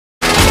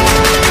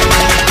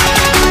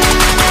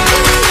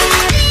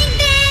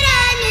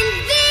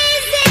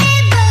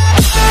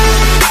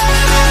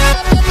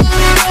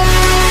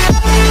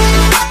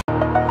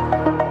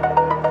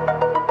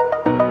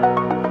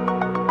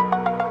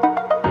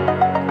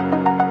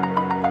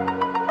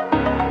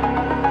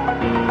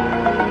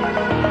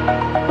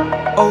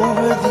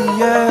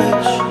the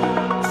edge,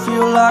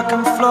 feel like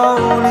I'm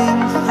floating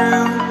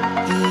through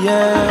the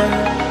air.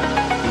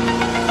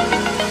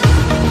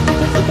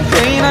 The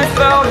pain I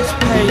felt is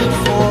paid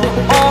for,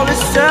 all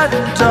is said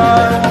and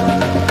done.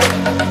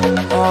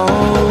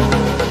 Oh,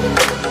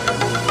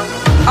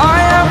 I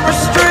am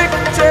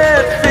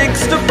restricted,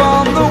 fixed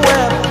upon the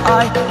web.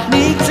 I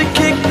need to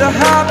kick the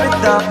habit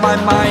that my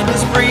mind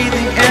is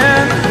breathing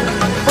in.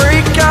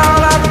 Break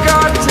out, I've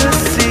got to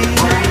see.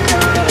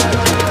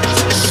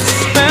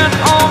 Spent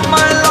all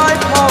my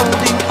life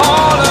holding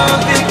all of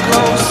it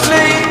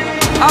closely.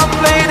 I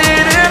played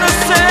it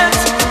innocent,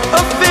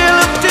 a feel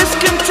of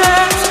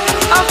discontent.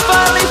 I'm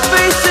finally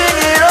facing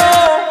it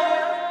all,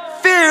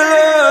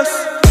 fearless.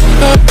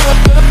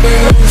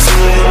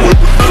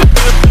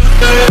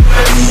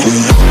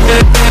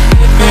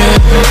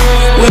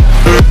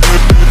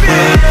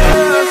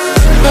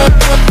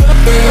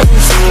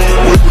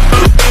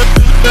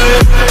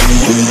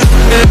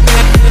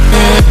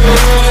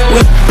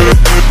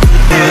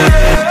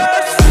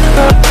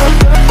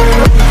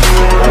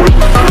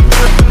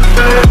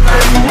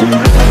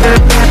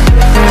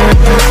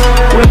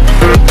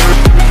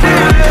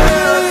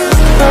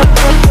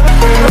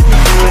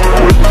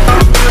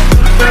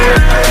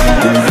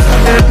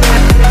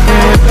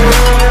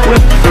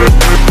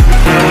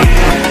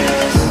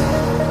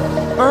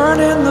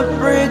 Burning the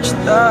bridge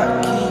that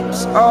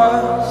keeps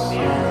us.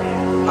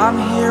 I'm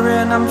here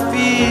and I'm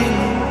feeling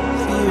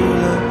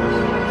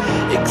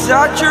fearless.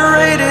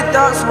 Exaggerated,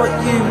 that's what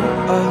you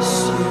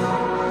assume.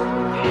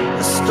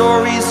 The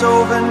story's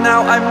over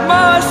now, I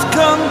must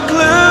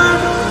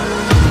conclude.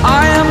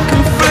 I am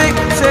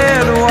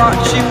conflicted,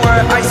 watching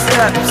where I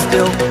step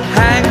still,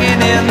 hanging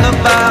in the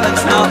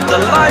balance. Not the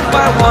life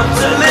I want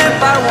to live,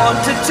 I want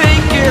to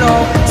take it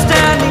all.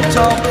 Standing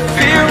tall,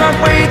 fear I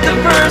weighed the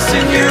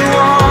person you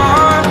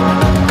are.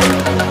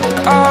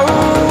 Oh,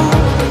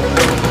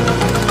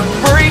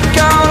 break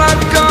out,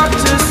 I've got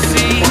to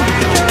see.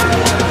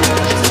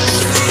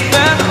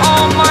 Spent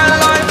all my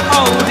life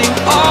holding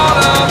all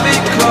of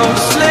it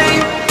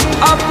closely.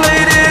 I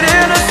played it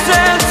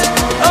innocent,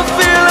 a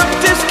feel of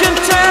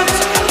discontent.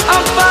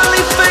 I'm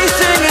finally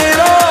facing it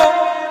all,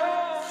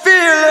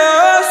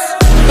 fearless.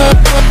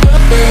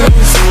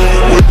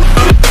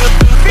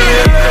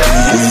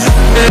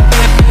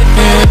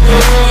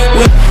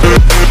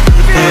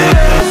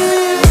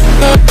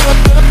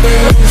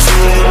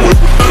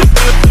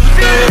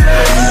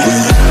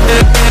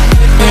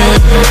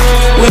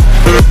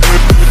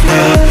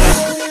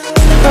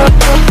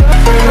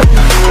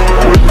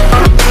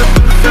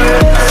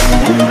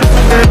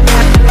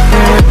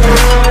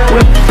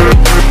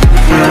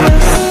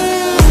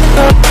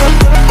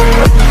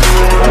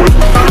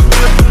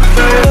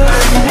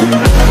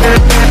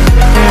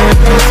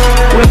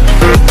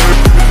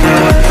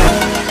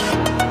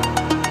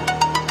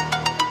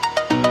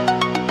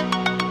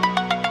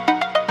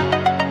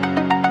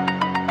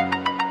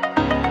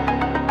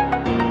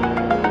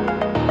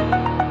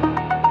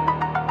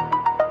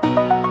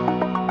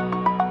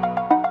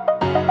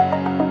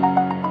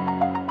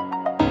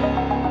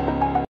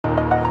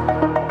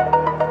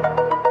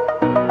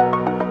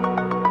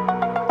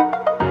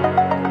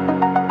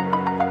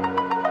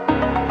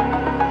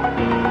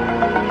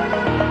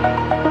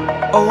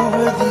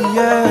 Over the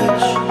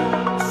edge,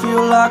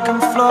 feel like I'm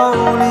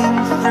floating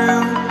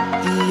through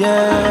the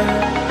air.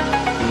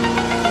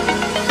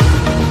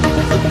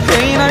 The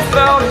pain I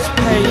felt is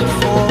paid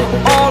for,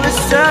 all is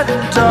said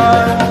and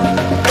done.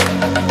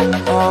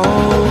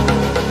 Oh,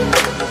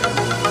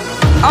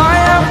 I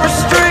am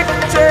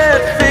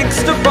restricted,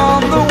 fixed upon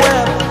the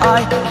web. I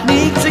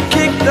need to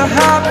kick the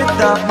habit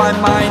that my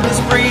mind is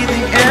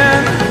breathing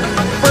in.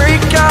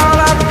 Break out,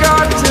 I've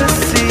got to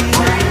see.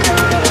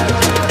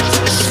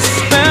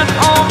 Spent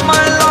all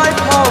my life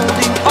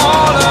holding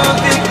all of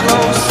it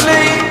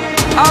closely.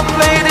 I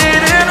played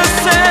it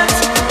innocent,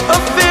 a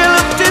feel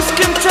of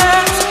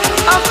discontent.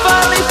 I'm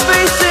finally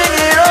facing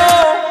it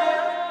all,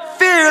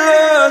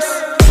 fearless.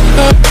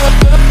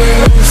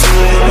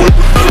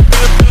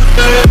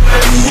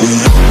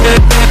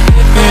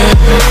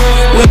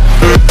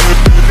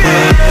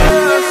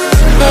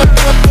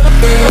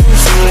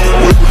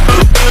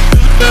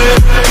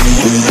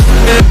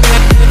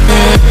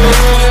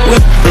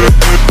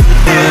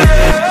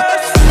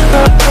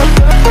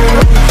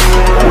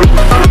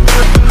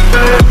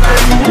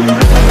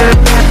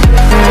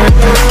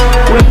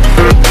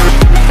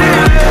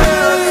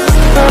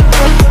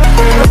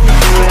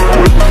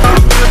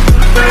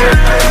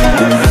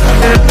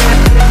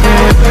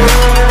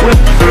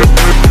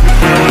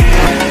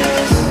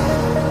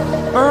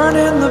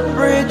 Burning the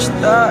bridge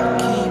that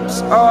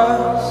keeps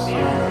us.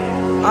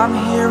 I'm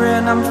here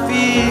and I'm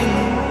feeling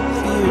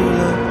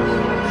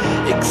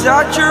fearless.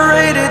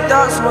 Exaggerated,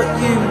 that's what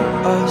you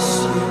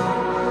assume.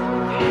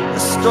 The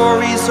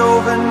story's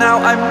over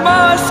now, I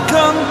must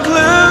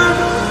conclude.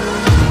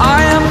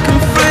 I am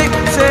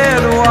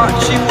conflicted,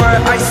 watching where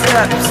I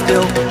step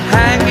still,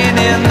 hanging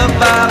in the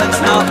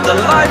balance. Not the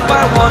life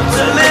I want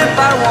to live,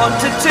 I want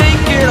to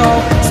take it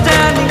all.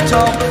 Standing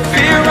tall,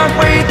 fear I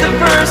weighed the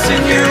person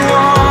you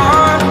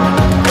are.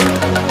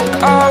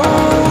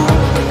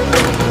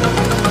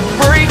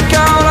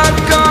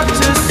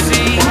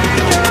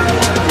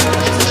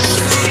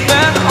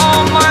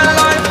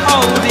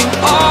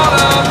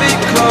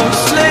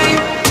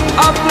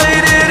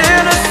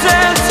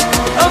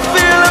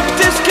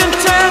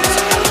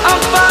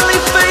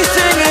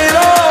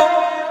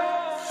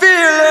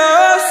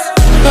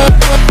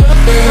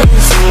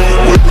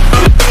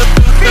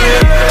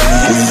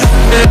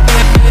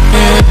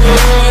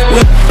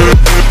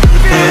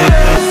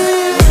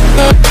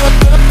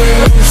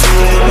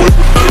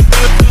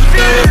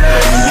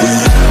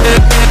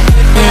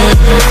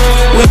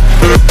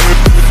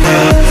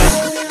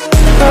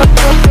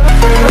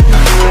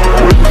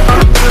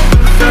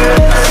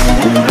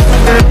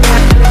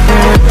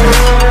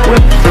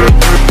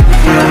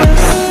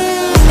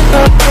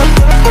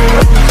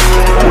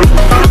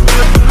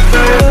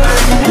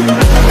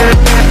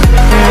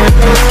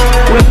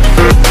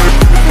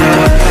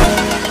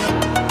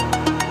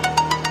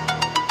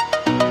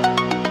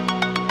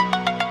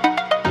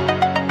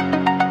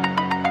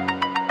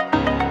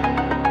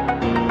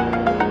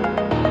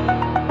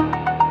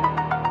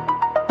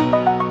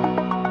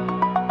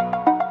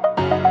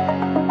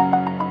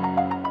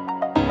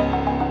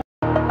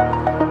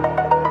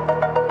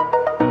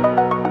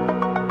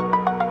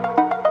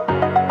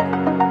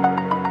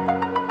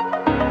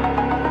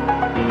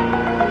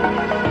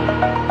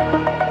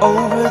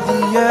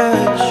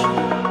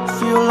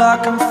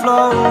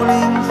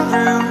 floating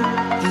through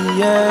the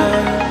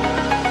air.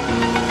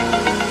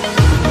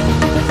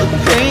 The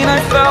pain I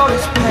felt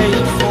is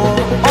paid for,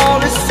 all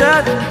is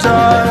said and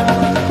done.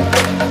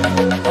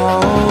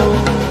 Oh,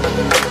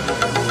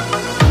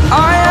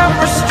 I am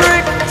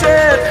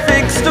restricted,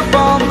 fixed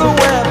upon the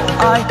web.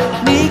 I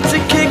need to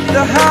kick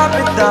the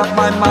habit that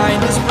my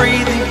mind is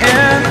breathing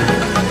in.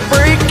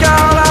 Break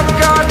out, I've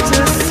got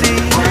to see.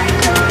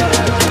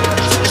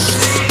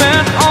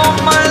 Spent all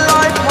my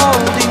life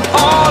holding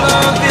all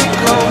of it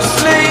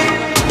closely.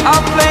 I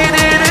played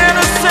it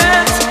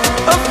innocent,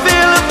 a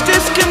feel of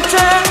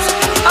discontent.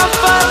 I'm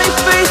finally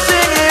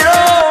facing it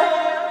all,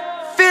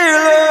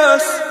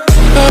 fearless.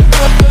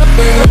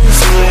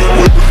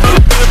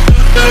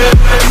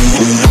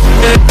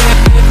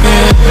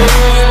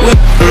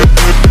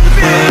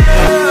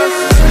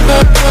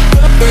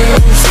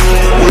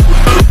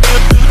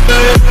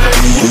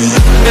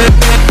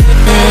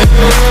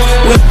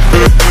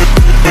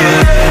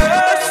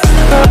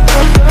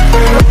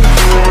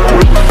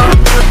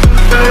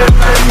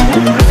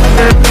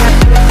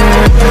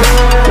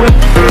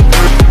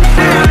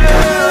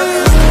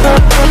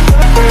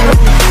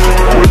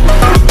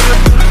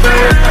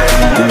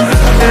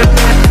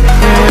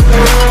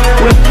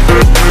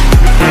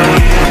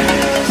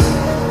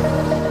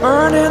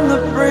 Burning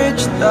the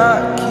bridge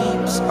that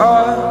keeps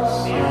us.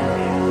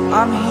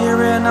 I'm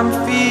here and I'm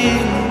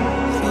feeling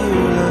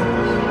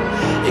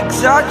fearless.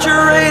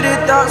 Exaggerated,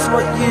 that's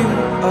what you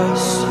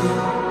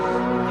assume.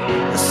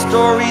 The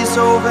story's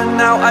over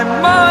now, I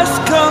must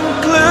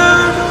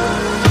conclude.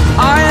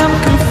 I am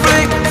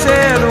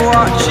conflicted,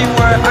 watching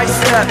where I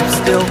step,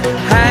 still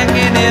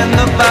hanging in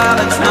the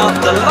balance. Not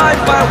the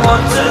life I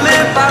want to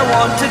live, I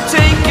want to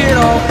take it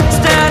all.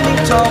 Standing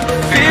tall,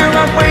 fear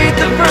I weighed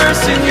the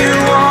person you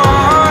are.